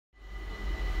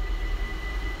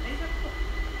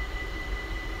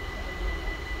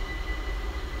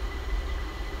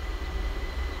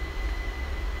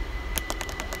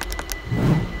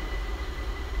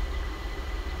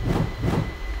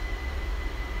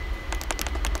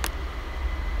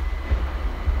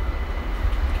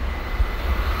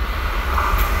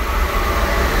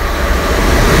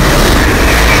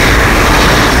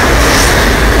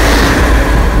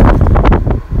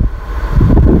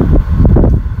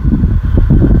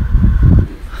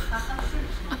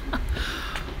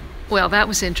Well, that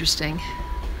was interesting.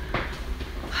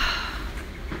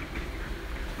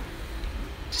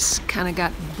 Just kind of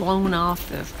got blown off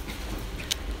the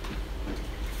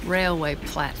railway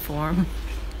platform.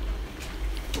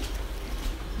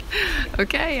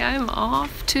 Okay, I'm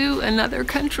off to another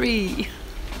country.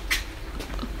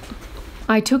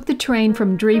 I took the train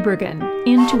from Driebergen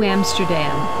into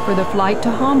Amsterdam for the flight to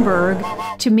Hamburg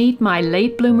to meet my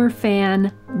late bloomer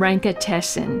fan, Ranke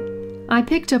Tessen. I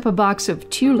picked up a box of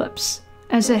tulips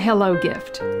as a hello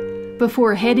gift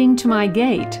before heading to my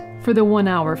gate for the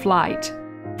 1-hour flight.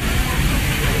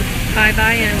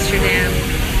 Bye-bye, Amsterdam.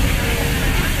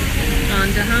 On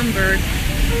to Hamburg.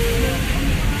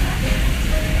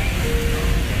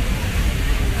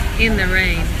 In the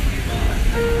rain.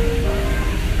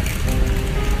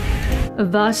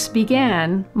 Thus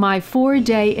began my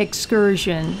 4-day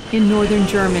excursion in northern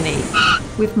Germany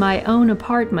with my own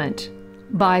apartment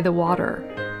by the water.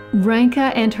 Ranke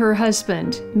and her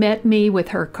husband met me with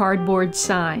her cardboard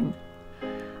sign.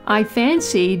 I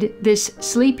fancied this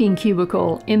sleeping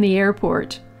cubicle in the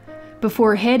airport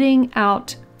before heading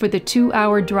out for the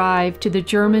 2-hour drive to the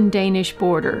German-Danish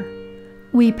border.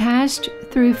 We passed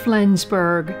through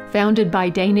Flensburg, founded by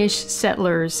Danish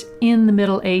settlers in the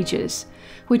Middle Ages,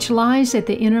 which lies at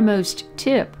the innermost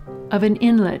tip of an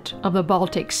inlet of the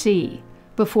Baltic Sea,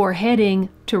 before heading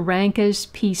to Ranke's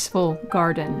peaceful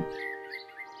garden.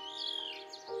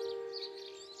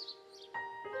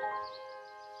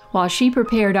 While she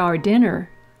prepared our dinner,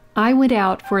 I went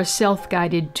out for a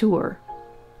self-guided tour.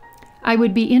 I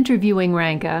would be interviewing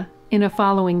Ranke in a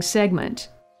following segment.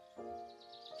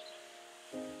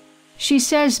 She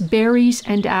says berries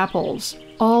and apples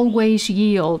always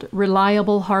yield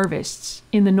reliable harvests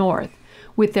in the north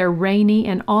with their rainy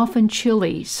and often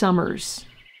chilly summers.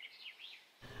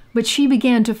 But she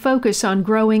began to focus on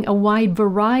growing a wide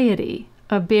variety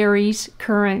of berries,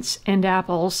 currants, and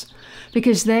apples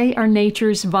because they are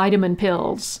nature's vitamin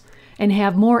pills and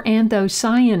have more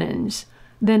anthocyanins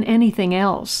than anything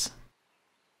else.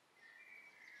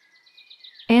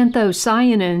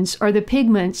 Anthocyanins are the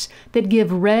pigments that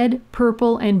give red,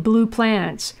 purple, and blue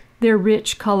plants their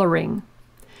rich coloring.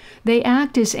 They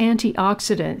act as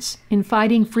antioxidants in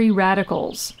fighting free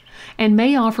radicals and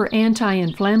may offer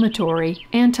anti-inflammatory,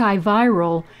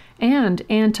 antiviral, and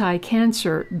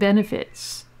anti-cancer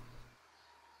benefits.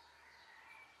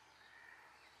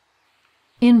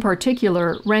 In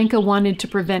particular, Ranke wanted to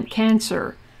prevent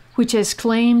cancer, which has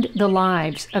claimed the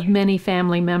lives of many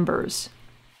family members.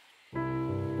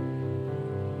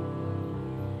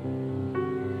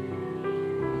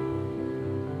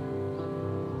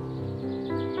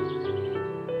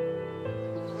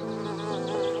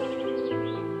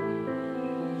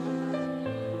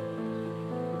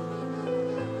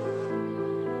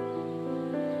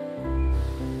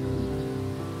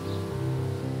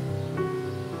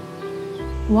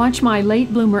 Watch my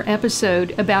late bloomer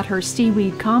episode about her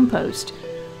seaweed compost,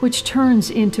 which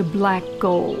turns into black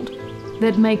gold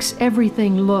that makes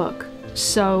everything look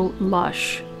so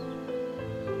lush.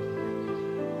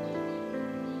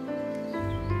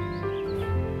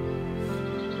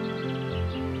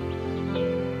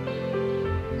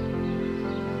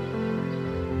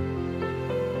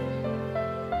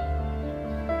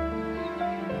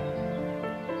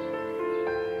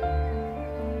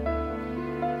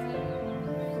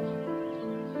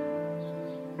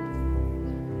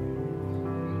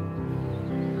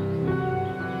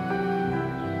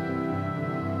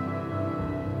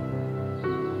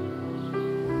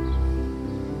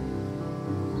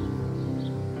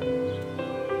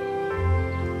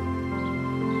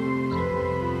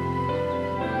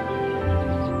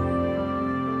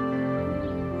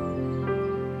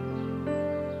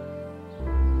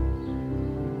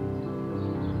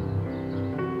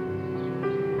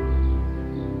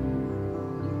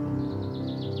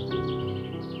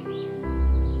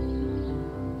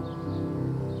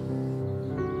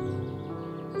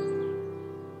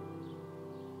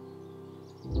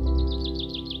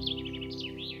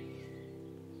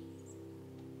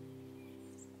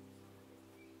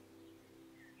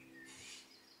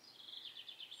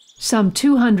 Some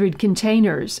 200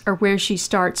 containers are where she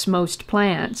starts most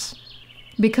plants.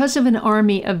 Because of an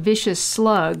army of vicious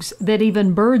slugs that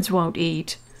even birds won't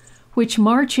eat, which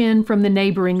march in from the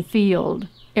neighboring field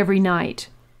every night.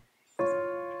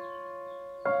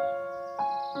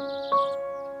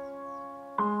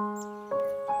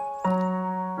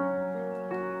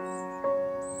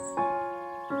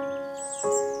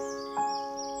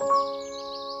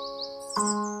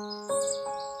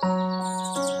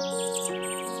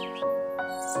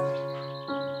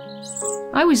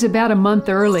 I was about a month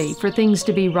early for things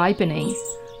to be ripening,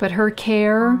 but her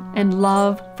care and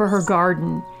love for her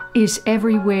garden is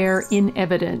everywhere in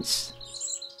evidence.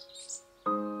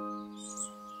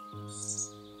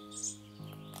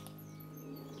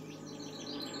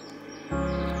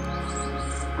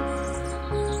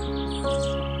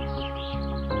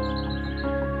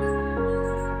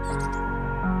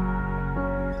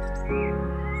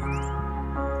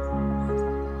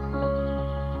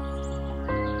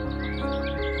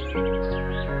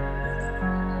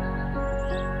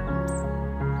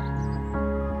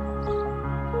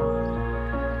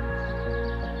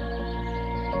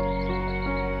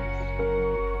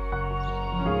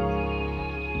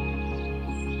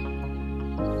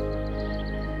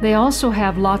 They also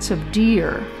have lots of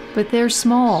deer, but they're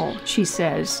small, she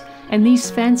says, and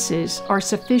these fences are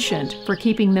sufficient for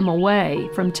keeping them away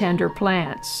from tender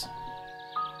plants.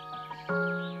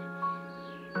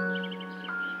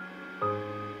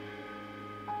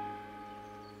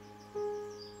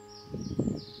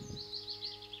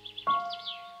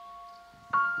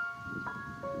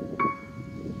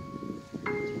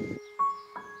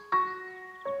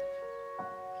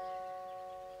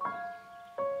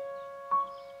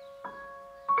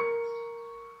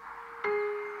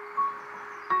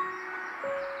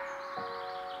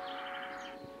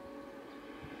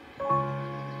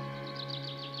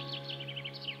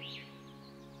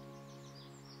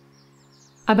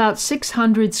 About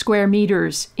 600 square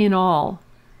meters in all.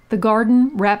 The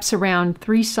garden wraps around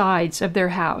 3 sides of their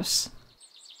house.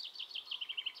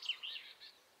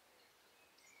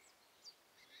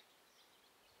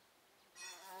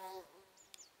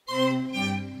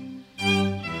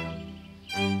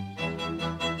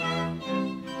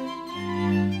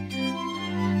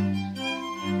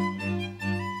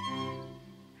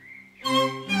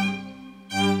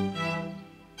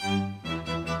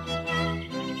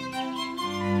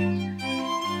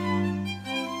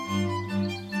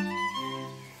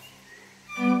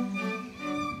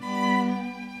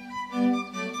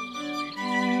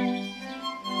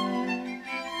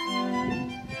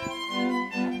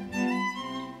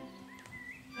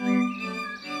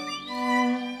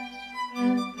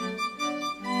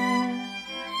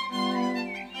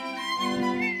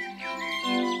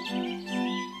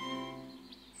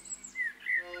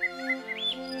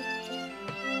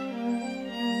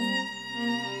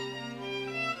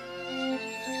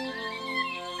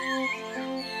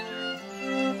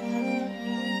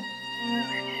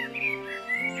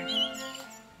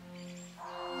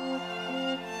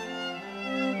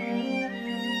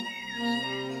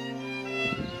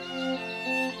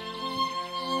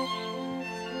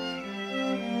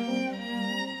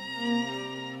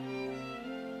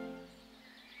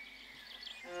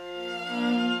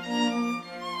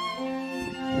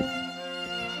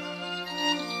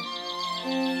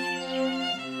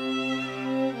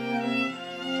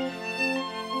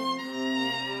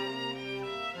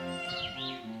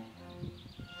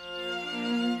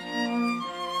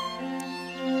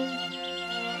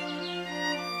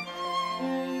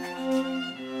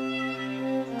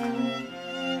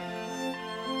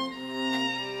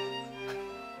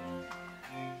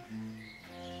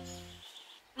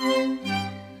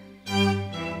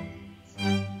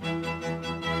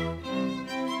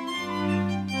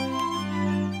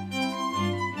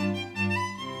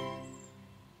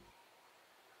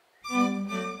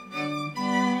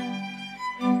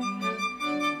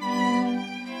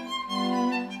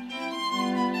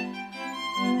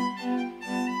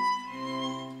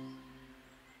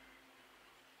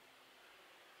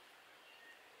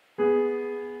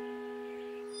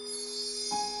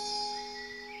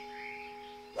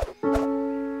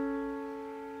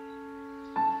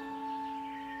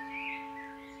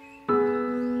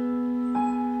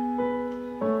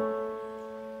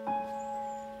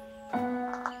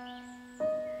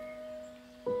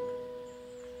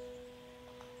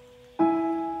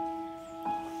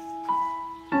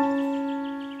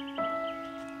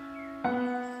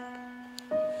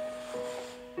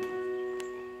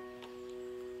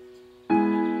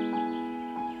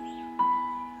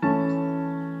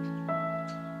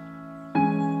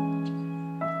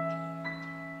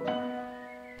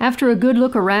 After a good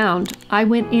look around, I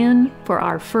went in for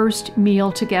our first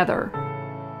meal together.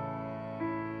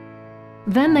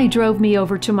 Then they drove me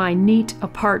over to my neat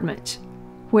apartment,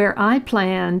 where I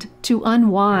planned to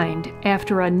unwind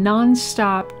after a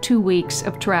non-stop 2 weeks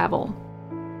of travel.